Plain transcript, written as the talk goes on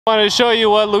I wanted to show you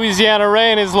what Louisiana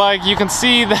rain is like. You can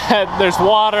see that there's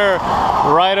water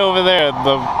right over there.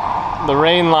 The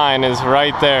rain line is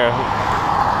right there.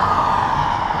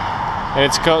 And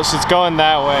it's going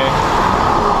that way.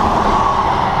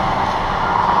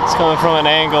 It's coming from an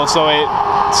angle, so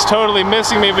it's totally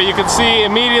missing me, but you can see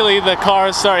immediately the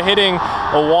cars start hitting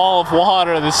a wall of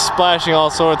water that's splashing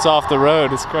all sorts off the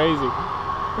road. It's crazy.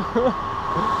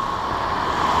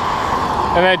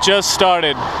 And that just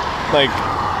started like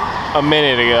a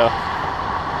minute ago,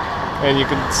 and you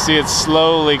can see it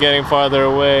slowly getting farther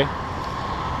away.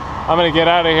 I'm gonna get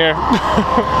out of here.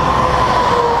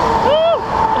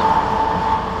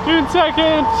 June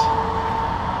 2nd,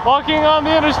 walking on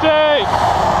the interstate.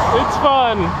 It's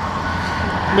fun.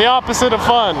 The opposite of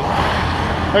fun.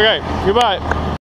 Okay, goodbye.